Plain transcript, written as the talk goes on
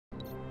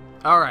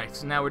Alright,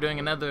 so now we're doing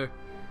another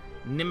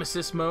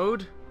Nemesis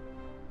mode.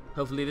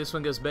 Hopefully this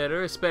one goes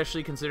better,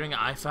 especially considering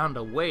I found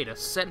a way to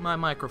set my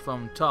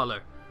microphone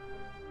taller.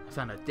 I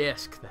found a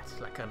desk that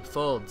like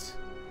unfolds.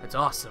 That's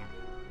awesome.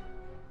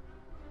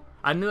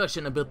 I knew I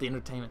shouldn't have built the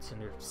entertainment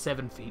center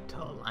 7 feet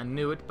tall. I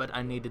knew it, but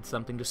I needed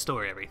something to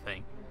store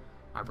everything.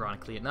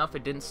 Ironically enough,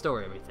 it didn't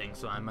store everything,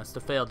 so I must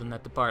have failed in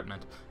that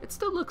department. It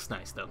still looks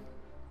nice, though.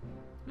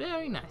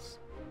 Very nice.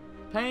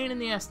 Pain in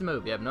the ass to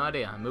move. You have no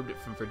idea. I moved it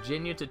from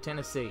Virginia to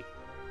Tennessee.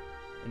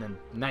 In a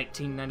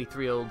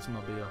 1993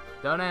 Oldsmobile.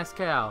 Don't ask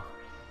how.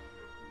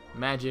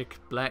 Magic,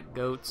 black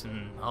goats,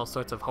 and all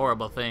sorts of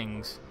horrible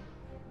things.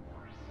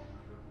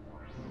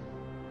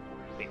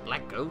 Wait,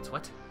 black goats?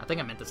 What? I think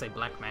I meant to say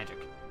black magic.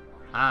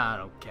 I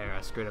don't care.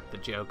 I screwed up the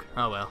joke.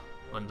 Oh well.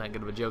 Wasn't that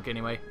good of a joke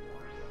anyway.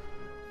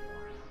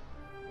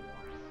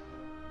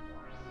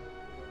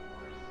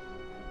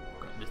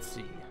 Let's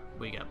see.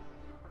 We got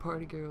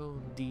Party Girl,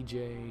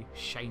 DJ,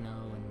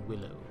 Shino, and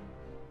Willow.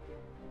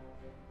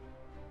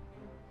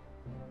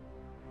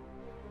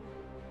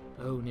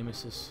 Oh,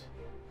 Nemesis.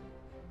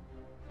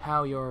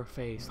 How your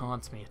face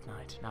haunts me at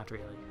night. Not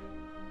really.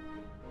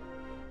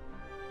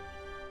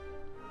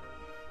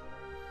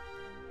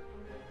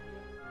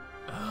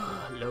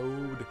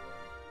 Load.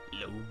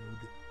 Load.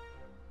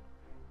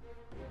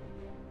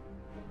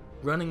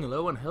 Running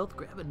low on health,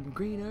 grabbing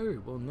green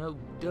herb. Well, no,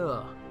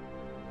 duh.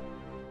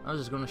 I was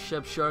just gonna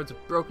shove shards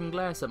of broken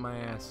glass up my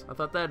ass. I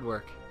thought that'd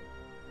work.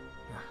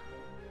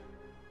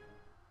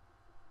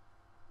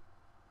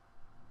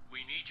 We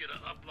need you to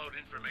upload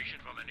information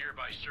from a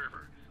nearby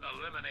server.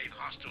 Eliminate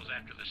hostiles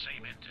after the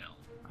same intel.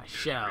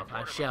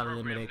 I shall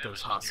eliminate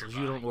those hostiles.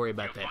 You don't worry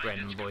about that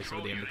random voice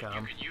over the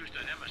intercom. You can use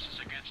the Nemesis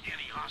against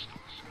any hostiles.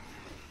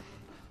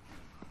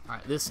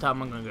 Alright, this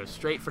time I'm gonna go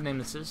straight for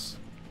Nemesis.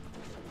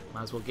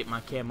 Might as well get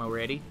my camo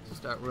ready to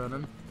start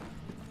running.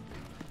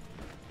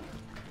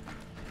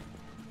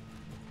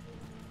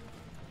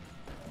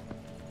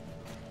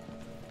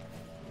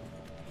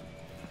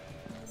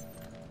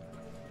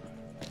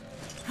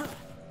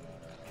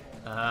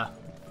 The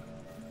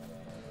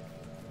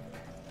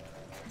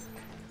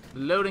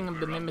loading of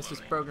the Nemesis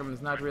program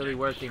is not really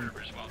working.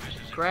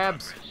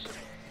 Crabs!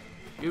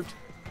 Shoot.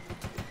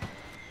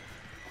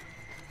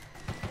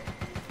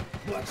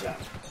 Watch out.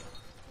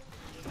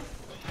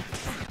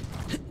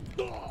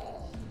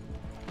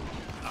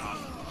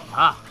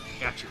 Ah,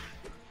 got you.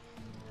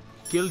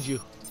 Killed you.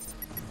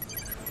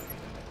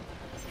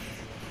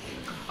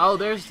 Oh,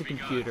 there's the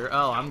computer.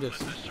 Oh, I'm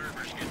just...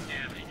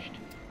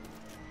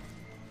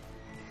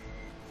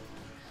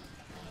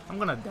 I'm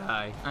gonna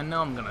die. I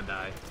know I'm gonna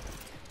die.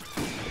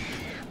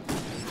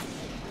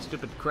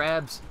 Stupid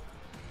crabs.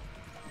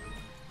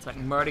 It's like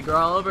Mardi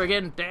Gras all over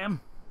again, damn.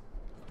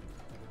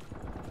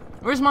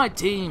 Where's my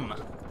team?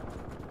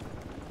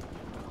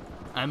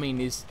 I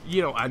mean,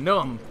 I know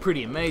I'm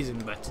pretty amazing,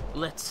 but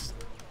let's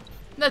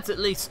at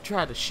least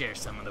try to share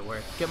some of the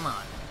work. Come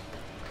on.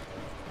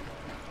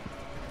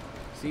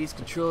 Seize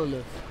control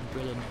of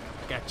Umbrella Net.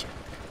 Gotcha.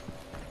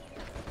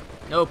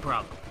 No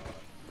problem.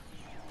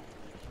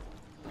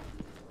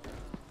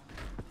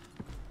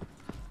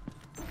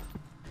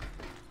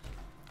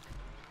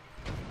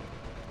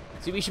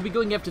 See, we should be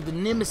going after the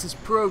Nemesis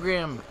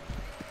program.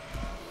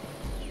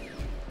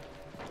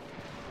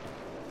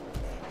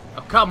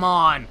 Oh, come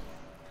on.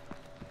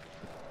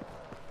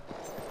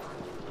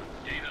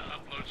 Data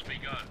uploads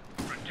begun.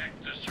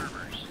 Protect the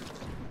servers.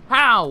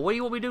 How? What do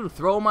you want me to do?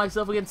 Throw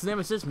myself against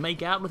Nemesis?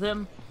 Make out with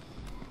him?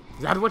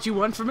 Is that what you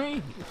want from me?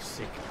 You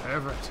sick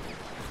pervert.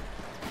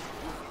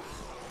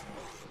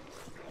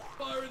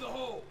 Fire in the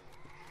hole.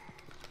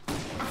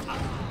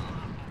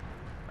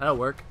 That'll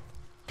work.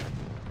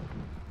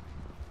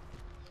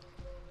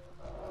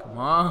 Come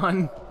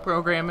on,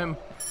 program him.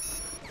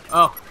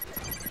 Oh.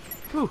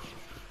 Whew.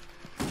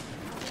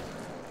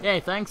 Yay,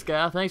 thanks,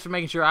 guy. Thanks for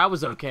making sure I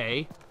was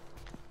okay.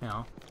 You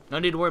know, no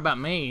need to worry about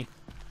me.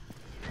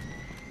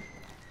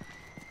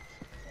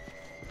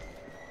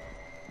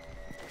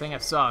 I think I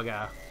saw a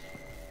guy.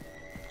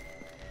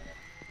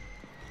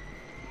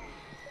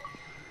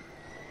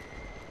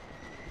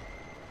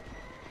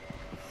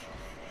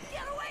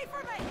 Get away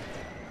from me!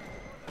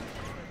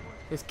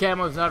 His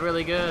camo's not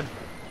really good.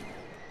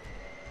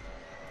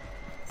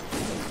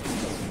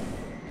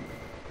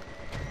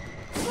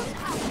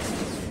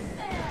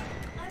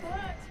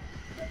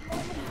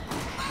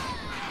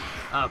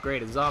 Oh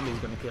great, a zombie's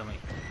gonna kill me.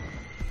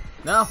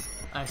 No,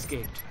 I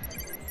escaped.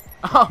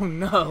 Oh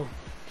no!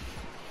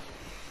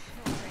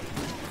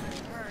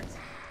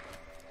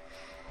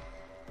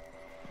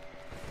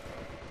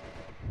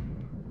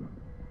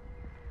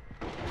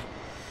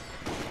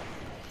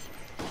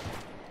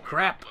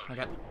 Crap! I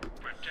got...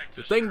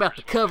 The thing about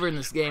the cover in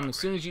this game, as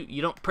soon as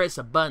you don't press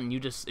a button, you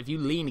just, if you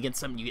lean against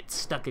something, you get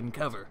stuck in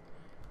cover.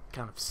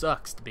 Kind of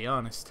sucks, to be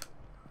honest.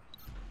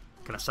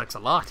 Kind of sucks a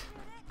lot.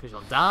 Because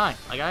you'll die,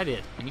 like I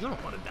did. And you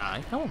don't want to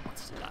die. No one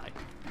wants to die.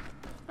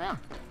 Well,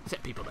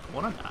 except people that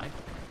want to die.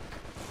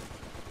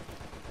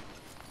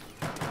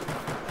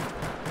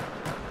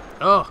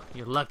 Oh,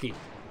 you're lucky.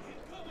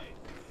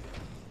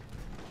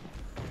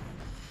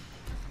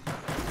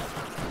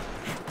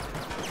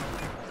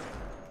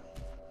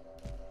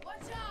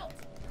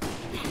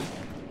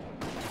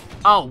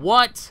 Oh,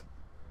 what?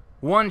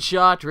 One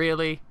shot,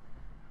 really?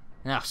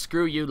 Now,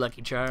 screw you,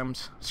 Lucky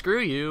Charms. Screw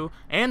you,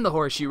 and the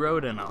horse you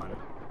rode in on.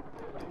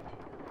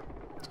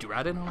 Did you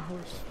ride in on a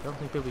horse? I don't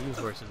think people use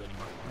horses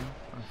anymore.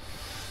 Oh,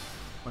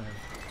 whatever.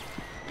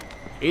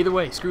 Either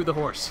way, screw the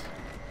horse.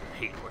 I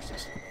hate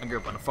horses. I grew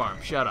up on a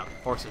farm. Shut up.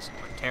 Horses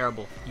are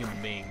terrible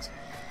human beings.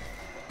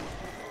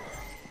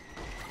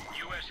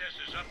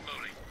 USS is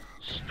uploading.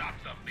 Stop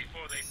them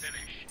before they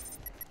finish.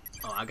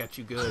 Oh, I got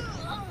you good.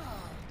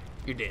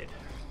 You're dead.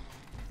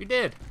 You're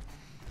dead.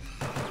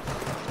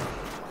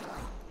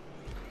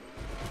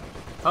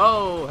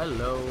 Oh,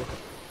 hello.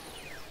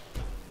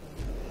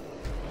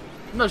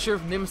 I'm not sure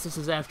if Nemesis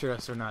is after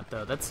us or not,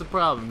 though. That's the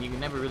problem. You can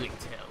never really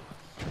tell.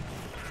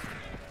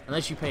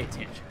 Unless you pay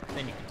attention.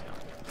 Then you can tell.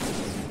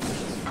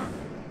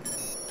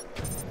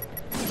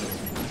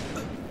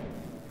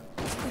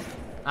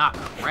 Ah,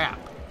 crap.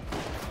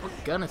 What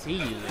gun is he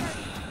using?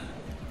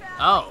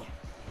 Oh.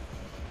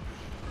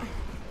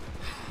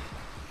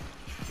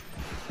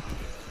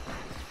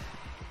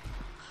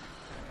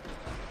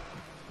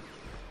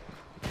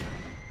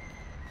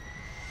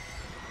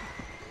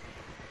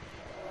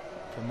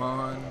 Come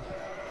on.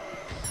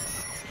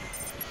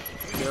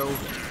 Here we go.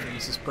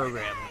 Use this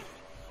program.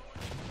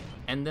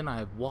 And then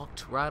I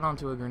walked right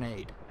onto a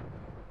grenade.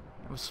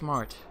 That was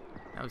smart.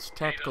 That was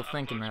tactical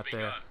thinking right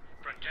there.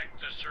 Protect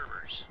the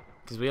servers.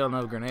 Because we all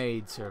know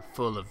grenades are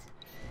full of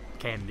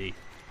candy.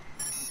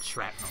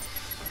 Shrapnel.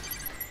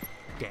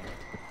 Damn it.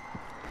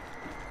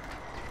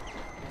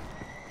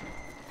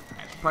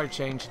 I should probably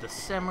change the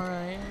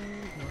samurai.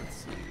 Let's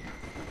see.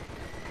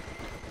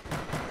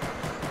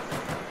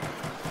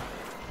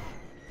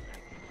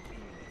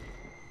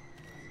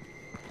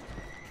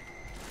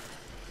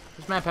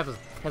 This map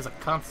has a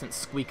constant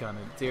squeak on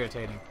it. It's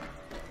irritating.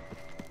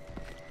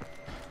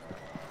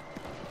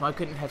 Why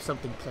couldn't it have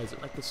something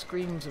pleasant, like the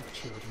screams of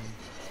children?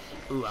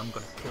 Ooh, I'm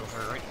gonna kill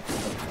her right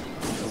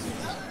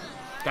now.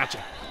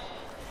 Gotcha.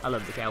 I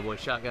love the cowboy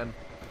shotgun.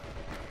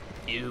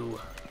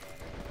 Ew.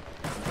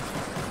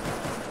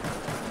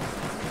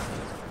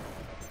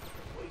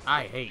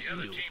 I hate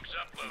you.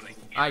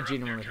 I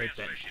genuinely hate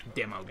that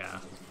demo guy.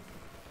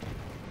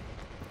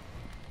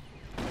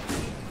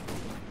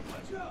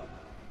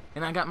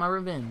 And I got my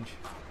revenge.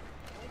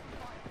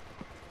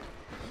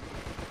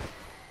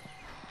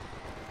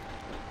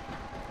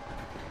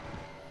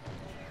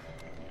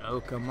 Oh,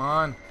 come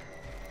on.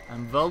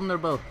 I'm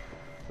vulnerable,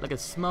 like a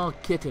small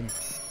kitten.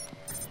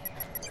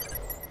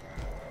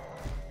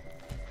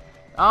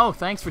 Oh,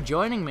 thanks for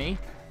joining me.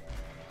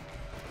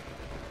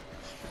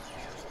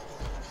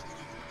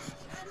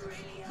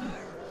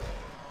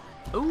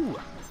 Ooh,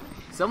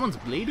 someone's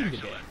bleeding to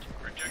death.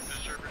 Protect the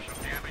servers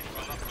from damage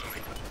while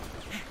uploading.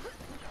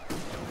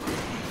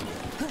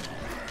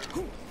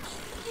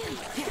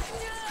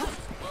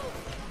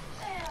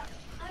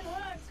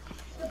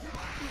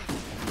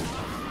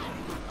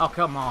 Oh,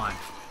 come on.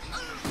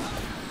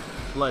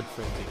 Blood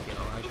frenzy kill.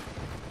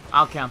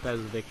 I'll count that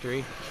as a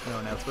victory. No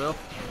one else will.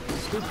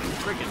 Stupid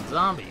freaking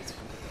zombies.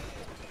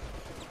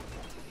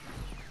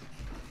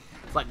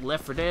 It's like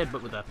Left 4 Dead,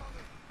 but with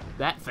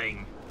that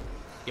thing.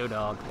 Yo,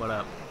 dog, what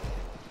up?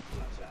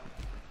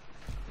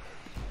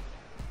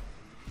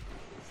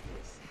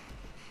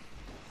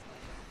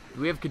 Do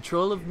we have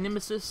control of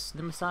Nemesis?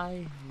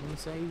 Nemesis?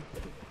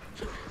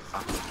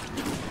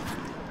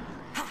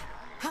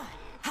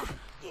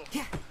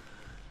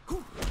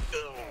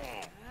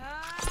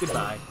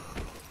 Goodbye.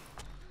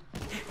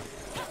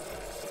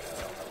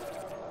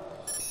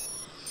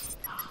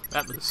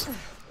 That was...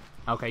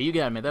 Okay, you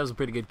got me. That was a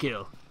pretty good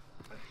kill.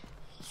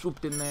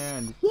 Swooped in there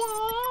and... Wah!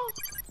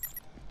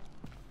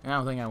 I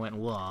don't think I went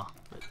wah,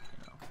 but,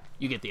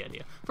 you get the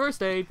idea.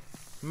 First aid.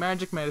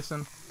 Magic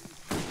medicine.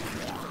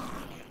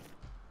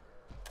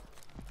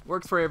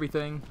 Works for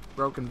everything.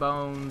 Broken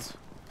bones.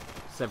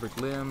 Severed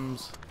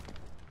limbs.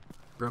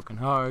 Broken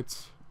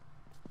hearts.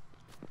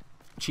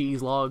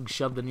 Cheese logs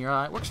shoved in your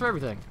eye. Works for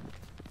everything.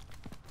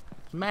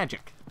 It's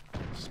magic.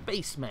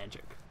 Space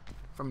magic.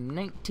 From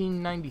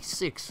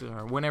 1996,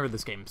 or whenever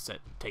this game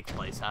takes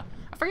place. I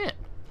forget.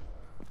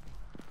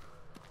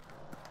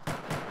 I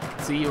can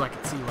see you, I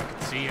can see you, I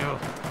can see you.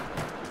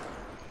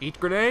 Eat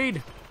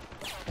grenade.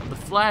 The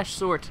flash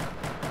sort. Get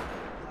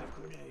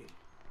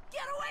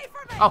away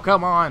from me! Oh,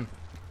 come on.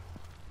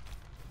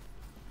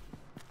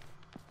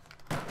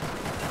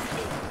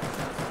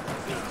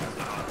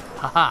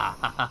 Ha ha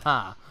ha ha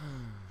ha.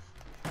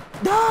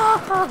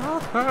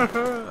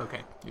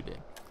 Okay, you did.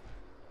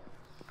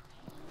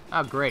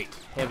 Oh, great.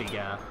 Heavy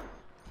guy.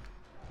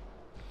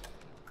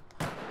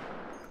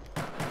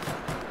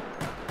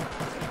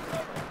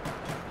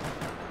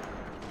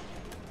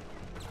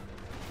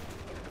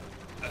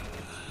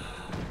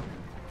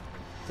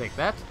 Take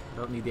that. I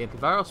don't need the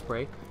antiviral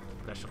spray,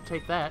 but I shall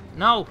take that.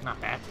 No, not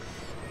that.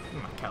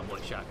 My cowboy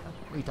shotgun.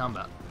 What are you talking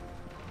about?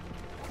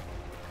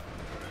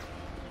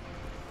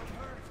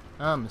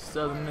 I'm as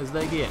southern as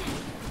they get.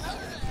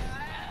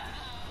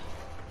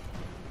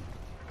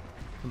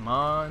 Come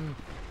on.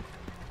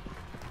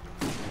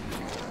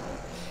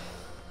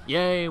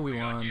 Yay, we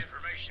won. The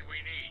information we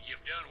need.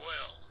 You've done well.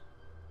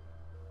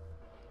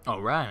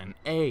 Alright, an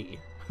A.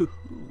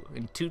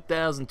 In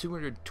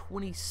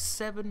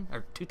 2,227,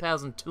 or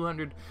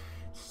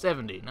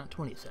 2,270, not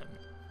 27.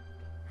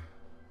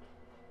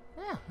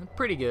 Yeah,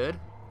 pretty good.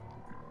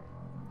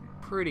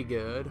 Pretty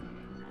good.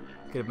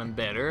 Could have been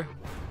better.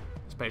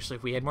 Especially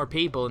if we had more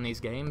people in these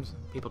games.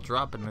 People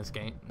drop in this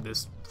game.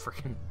 This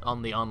freaking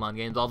on the online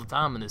games all the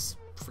time in this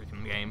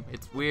freaking game.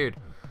 It's weird.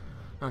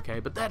 Okay,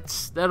 but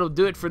that'll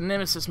do it for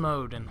Nemesis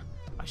mode, and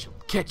I shall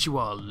catch you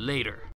all later.